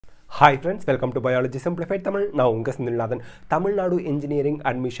Hi friends, welcome to Biology Simplified Tamil. Now unga Sindhilnathan Tamil Nadu Engineering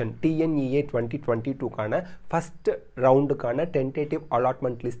Admission TNEA 2022 கான first round கான tentative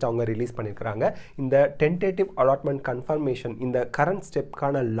allotment list அவங்க release பண்ணிருக்காங்க. இந்த tentative allotment confirmation இந்த current step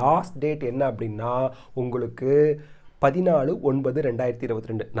கான last date என்ன அப்படினா உங்களுக்கு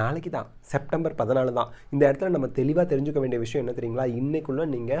 14/9/2022 நாளைக்கு தான் செப்டம்பர் 14 தான். இந்த இடத்துல நம்ம தெளிவா தெரிஞ்சுக்க வேண்டிய விஷயம் என்ன தெரியுங்களா? இன்னைக்குள்ள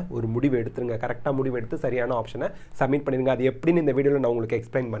நீங்க ஒரு முடிவு எடுத்துருங்க. கரெக்ட்டா முடிவு எடுத்து சரியான ஆப்ஷனை சப்மிட் பண்ணிருங்க. அது எப்படின்னு இந்த வீடியோல நான் உங்களுக்கு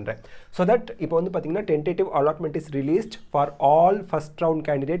எக்ஸ்பிளைன் பண்றேன். So that இப்போ வந்து பாத்தீங்கன்னா tentative allotment is released for all first round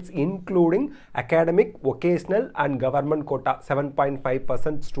candidates including academic, vocational and government quota.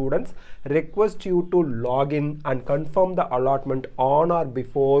 7.5% students request you to log in and confirm the allotment on or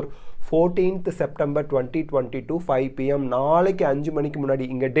before 14th September 2022 5 PM நாளைக்கு 5 மணிக்கு முன்னாடி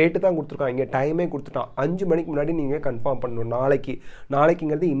இங்க date தான் கொடுத்திருக்கான், இங்க டைமே கொடுத்துட்டான். 5 மணிக்கு முன்னாடி நீங்க கன்ஃபார்ம் பண்ணணும்.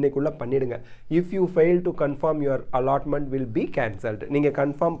 நாளைக்குங்கிறது இன்னைக்குள்ள பண்ணிடுங்க. If you fail to confirm your allotment will be cancelled. நீங்க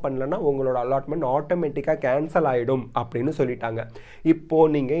கன்ஃபார்ம் பண்ணலனா உங்களோட allotment ஆட்டோமேட்டிக்கா கேன்சல் ஆயிடும் அப்படினு சொல்லிட்டாங்க. இப்போ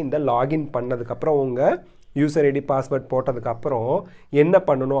நீங்க இந்த லாகின் பண்ணதுக்கு அப்புறம் உங்க யூசர் ஐடி பாஸ்வேர்ட் போட்டதுக்கு அப்புறம் என்ன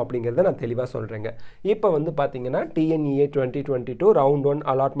பண்ணணும் அப்படிங்கறத நான் தெளிவா சொல்றேங்க. இப்போ வந்து பாத்தீங்கன்னா TNEA 2022 round 1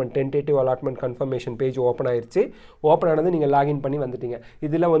 allotment tentative allotment confirmation page open ஆயிருச்சு. ஓபன் ஆனது நீங்க லாகின் பண்ணி வந்துட்டீங்க.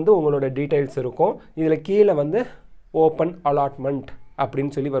 இதுல வந்து உங்களோட டீடைல்ஸ் இருக்கும். இதுல கீழ வந்து ஓபன் allotment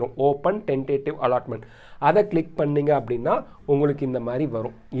அப்படினு சொல்லி வரும். Open tentative allotment. அத கிளிக் பண்ணீங்க அப்படினா உங்களுக்கு இந்த மாதிரி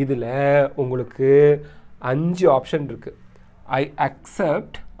வரும். இதுல உங்களுக்கு 5 ஆப்ஷன் இருக்கு. I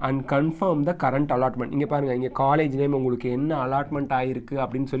accept and confirm the current allotment. இங்க பாருங்க, இங்க காலேஜ் நேம் உங்களுக்கு என்ன allotment ஆயிருக்கு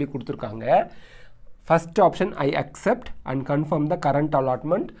அப்படினு சொல்லி கொடுத்திருக்காங்க. First option I accept and confirm the current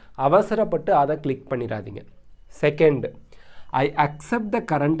allotment. அவசரப்பட்டு அத click பண்ணிராதீங்க. Second, I accept the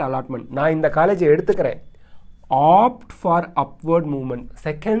current allotment. நான் இந்த காலேஜ் எடுத்துக்கிறேன். Opt for upward movement.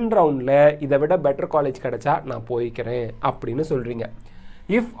 Second roundல இதை விட better college கிடைச்சா நான் போய்க்கிறேன் அப்படின்னு சொல்றீங்க.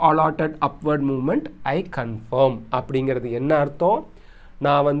 If allotted upward movement, I confirm. அப்படிங்கிறது என்ன அர்த்தம்?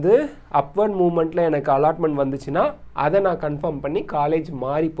 நான் வந்து upward movementல எனக்கு allotment வந்துச்சுன்னா அதை நான் கன்ஃபார்ம் பண்ணி காலேஜ்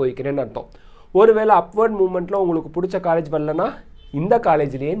மாறி போய்க்கிறேன்னு அர்த்தம். ஒருவேளை upward movementல உங்களுக்கு பிடிச்ச காலேஜ் வரலனா இந்த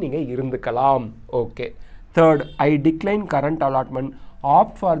காலேஜ்லயே நீங்க இருந்துக்கலாம். Okay. Third, I decline current allotment.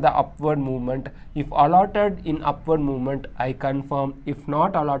 Opt for the upward movement. If allotted in upward movement, I confirm. If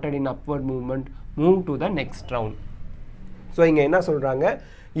not allotted in upward movement, move to the next round. So இங்கே என்ன சொல்கிறாங்க,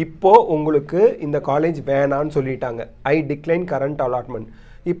 இப்போ உங்களுக்கு இந்த காலேஜ் வேணான்னு சொல்லிட்டாங்க. ஐ decline current allotment.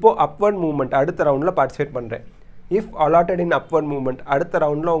 இப்போது upward movement அடுத்த ரவுண்டில் பார்ட்டிசிபேட் பண்ணுறேன். If allotted in upward movement அடுத்த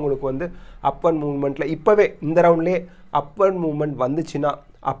ரவுண்டில் உங்களுக்கு வந்து அப்வர்ட் மூவ்மெண்ட்டில் இப்போவே இந்த ரவுண்ட்லேயே அப்வர்ட் மூவ்மெண்ட் வந்துச்சுன்னா,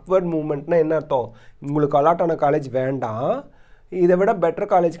 அப்வர்ட் மூவ்மெண்ட்னா என்ன அர்த்தம்? உங்களுக்கு அலாட் ஆன காலேஜ் வேண்டாம், இதை விட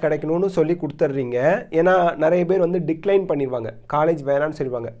பெட்டர் காலேஜ் கிடைக்கணும்னு சொல்லி கொடுத்துட்றீங்க. ஏன்னா நிறைய பேர் வந்து டிக்ளைன் பண்ணிடுவாங்க, காலேஜ் வேணான்னு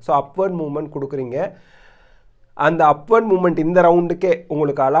சொல்லுவாங்க. ஸோ அப்வர்ட் மூவ்மெண்ட் கொடுக்குறீங்க. அந்த அப்வர்ட் மூவ்மெண்ட் இந்த ரவுண்டுக்கே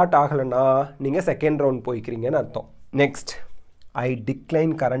உங்களுக்கு அலாட் ஆகலைன்னா நீங்கள் செகண்ட் ரவுண்ட் போய்க்கிறீங்கன்னு அர்த்தம். நெக்ஸ்ட், ஐ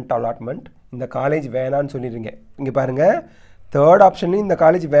டிக்ளைன் கரண்ட் அலாட்மெண்ட். இந்த காலேஜ் வேணான்னு சொல்லிடுறீங்க. இங்கே பாருங்கள், தேர்ட் ஆப்ஷன்லையும் இந்த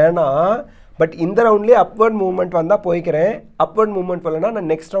காலேஜ் வேணாம், பட் இந்த ரவுண்ட்லேயே அப்வர்ட் மூவ்மெண்ட் வந்தால் போய்க்கிறேன், அப்வர்ட் மூவ்மெண்ட் வரலன்னா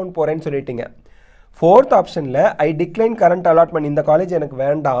நான் நெக்ஸ்ட் ரவுண்ட் போகிறேன்னு சொல்லிட்டீங்க. ஃபோர்த் ஆப்ஷனில் ஐ டிக்ளைன் கரண்ட் அலாட்மெண்ட், இந்த காலேஜ் எனக்கு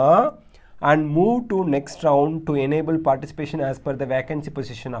வேண்டாம், and move to next round to enable participation as per the vacancy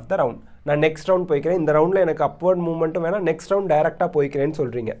position of the round. நான் next round போய்க்கிறேன். இந்த ரவுண்டில் எனக்கு upward movementum வேணாம், next round டைரெக்டாக போய்க்கிறேன்னு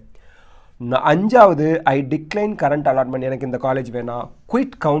சொல்கிறீங்க. அஞ்சாவது, ஐ டிக்ளைன் கரண்ட் அலாட்மெண்ட், எனக்கு இந்த காலேஜ் வேணாம்,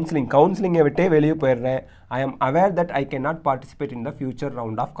 குயிட் கவுன்சிலிங்கை விட்டே வெளியே போயிடுறேன். ஐ ஆம் aware that I can not participate in the future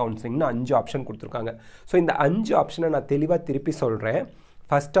round of கவுன்சிலிங்னு 5 option கொடுத்துருக்காங்க. ஸோ இந்த 5 ஆப்ஷனை நான் தெளிவாக திருப்பி சொல்கிறேன்.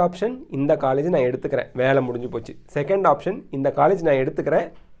 ஃபர்ஸ்ட் ஆப்ஷன், இந்த காலேஜ் நான் எடுத்துக்கிறேன், வேலை முடிஞ்சு போச்சு. செகண்ட் ஆப்ஷன், இந்த காலேஜ் நான் எடுத்துக்கிறேன்,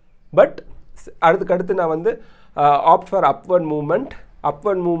 பட் அடுத்து நான் வந்து ஆப்ட் ஃபார் அப்வர்ட்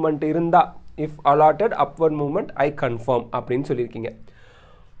மூவ்மெண்ட் இருந்தால் if allotted upward movement I confirm அப்படின்னு சொல்லியிருக்கீங்க.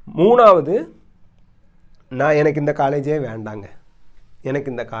 மூணாவது, எனக்கு இந்த காலேஜே வேண்டாங்க,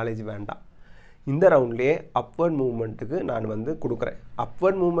 எனக்கு இந்த காலேஜ் வேண்டாம், இந்த ரவுண்ட்லேயே அப்வர்ட் மூவ்மெண்ட்டுக்கு நான் வந்து கொடுக்குறேன்.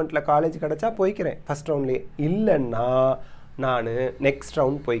 அப்வர்ட் மூவ்மெண்ட்டில் காலேஜ் கிடச்சா போய்க்கிறேன் ஃபஸ்ட் ரவுண்ட்லேயே, இல்லைன்னா நான் நெக்ஸ்ட்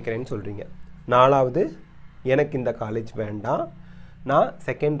ரவுண்ட் போய்க்கிறேன்னு சொல்கிறீங்க. நாலாவது, எனக்கு இந்த காலேஜ் வேண்டாம், நான்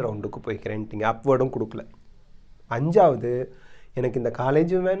செகண்ட் ரவுண்டுக்கு போய்க்கிறேன்ட்டிங்க, அப்வர்டும் கொடுக்கல. அஞ்சாவது, எனக்கு இந்த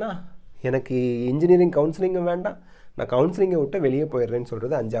காலேஜும் வேணாம், எனக்கு இன்ஜினியரிங் கவுன்சிலிங்கும் வேண்டாம், நான் கவுன்சிலிங்கை விட்டு வெளியே போயிடுறேன்னு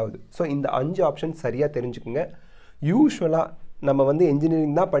சொல்கிறது அஞ்சாவது. ஸோ இந்த 5 ஆப்ஷன் சரியாக தெரிஞ்சுக்குங்க. யூஸ்வலாக நம்ம வந்து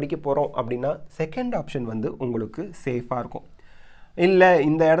இன்ஜினியரிங் தான் படிக்க போகிறோம் அப்படின்னா செகண்ட் ஆப்ஷன் வந்து உங்களுக்கு சேஃபாக இருக்கும். இல்லை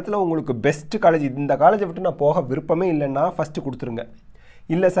இந்த இடத்துல உங்களுக்கு பெஸ்ட் காலேஜ், இந்த காலேஜை விட்டு நான் போக விருப்பமே இல்லைன்னா ஃபஸ்ட்டு கொடுத்துருங்க.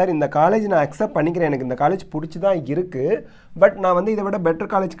 இல்லை சார் இந்த காலேஜ் நான் அக்செப்ட் பண்ணிக்கிறேன், எனக்கு இந்த காலேஜ் பிடிச்சி தான் இருக்குது, பட் நான் வந்து இதை விட பெட்டர்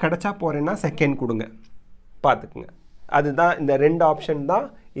காலேஜ் கிடச்சா போகிறேன்னா செகண்ட் கொடுங்க, பார்த்துக்குங்க. அதுதான் இந்த 2 ஆப்ஷன் தான்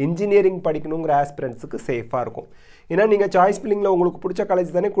இன்ஜினியரிங் படிக்கணுங்கிற ஆஸ்பிரண்ட்ஸுக்கு சேஃபாக இருக்கும். ஏன்னா நீங்கள் சாய்ஸ் ஃபில்லிங்கில் உங்களுக்கு பிடிச்ச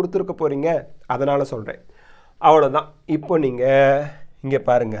காலேஜ் தானே கொடுத்துருக்க போகிறீங்க, அதனால் சொல்கிறேன். அவ்வளோதான். இப்போ நீங்கள் இங்கே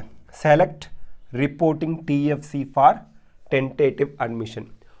பாருங்கள், select reporting DFC for tentative admission.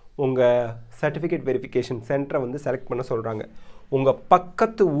 உங்கள் சர்டிஃபிகேட் வெரிஃபிகேஷன் சென்டரை வந்து செலக்ட் பண்ண சொல்கிறாங்க. உங்கள்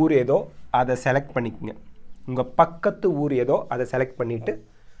பக்கத்து ஊர் ஏதோ அதை செலக்ட் பண்ணிக்கோங்க. உங்கள் பக்கத்து ஊர் ஏதோ அதை செலக்ட் பண்ணிவிட்டு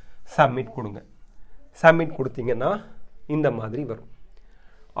சப்மிட் கொடுங்க. சப்மிட் கொடுத்தீங்கன்னா இந்த மாதிரி வரும்.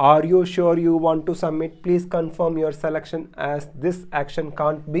 Are you sure you want to submit? Please confirm your selection as this action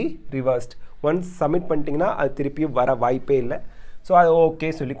can't be reversed. Once submit பண்ணிட்டீங்கன்னா அது திருப்பி வர வாய்ப்பே இல்லை. ஸோ அது ஓகே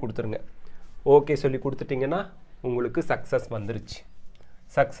சொல்லி கொடுத்துருங்க. ஓகே சொல்லி கொடுத்துட்டிங்கன்னா உங்களுக்கு சக்ஸஸ் வந்துருச்சு.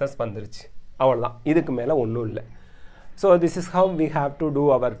 அவ்வளோதான். இதுக்கு மேலே ஒன்றும் இல்லை. So this is how we have to two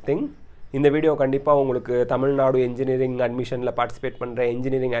our thing. இந்த வீடியோ கண்டிப்பாக உங்களுக்கு தமிழ்நாடு இன்ஜினியரிங் அட்மிஷனில் பார்ட்டிசிபேட் பண்ணுற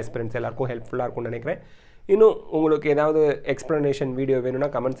இன்ஜினியரிங் ஆஸ்பிரண்ட்ஸ் எல்லாருக்கும் ஹெல்ப்ஃபுல்லாக இருக்கும்னு நினைக்கிறேன். இன்னும் உங்களுக்கு ஏதாவது எக்ஸ்ப்ளனேஷன் வீடியோ வேணும்னா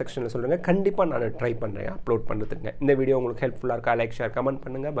கமெண்ட் செக்ஷனில் சொல்லுங்கள். கண்டிப்பாக நான் ட்ரை பண்ணுறேன் அப்லோட் பண்ணுறதுங்க. இந்த வீடியோ உங்களுக்கு ஹெல்ப்ஃபுல்லாக இருக்கா? லைக், ஷேர், கமெண்ட்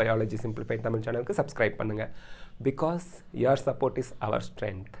பண்ணுங்கள். பயாலஜி சிம்பிளிஃபைட் தமிழ் சேனலுக்கு சப்ஸ்கிரைப் பண்ணுங்கள். Because your support is our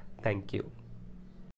strength. Thank you.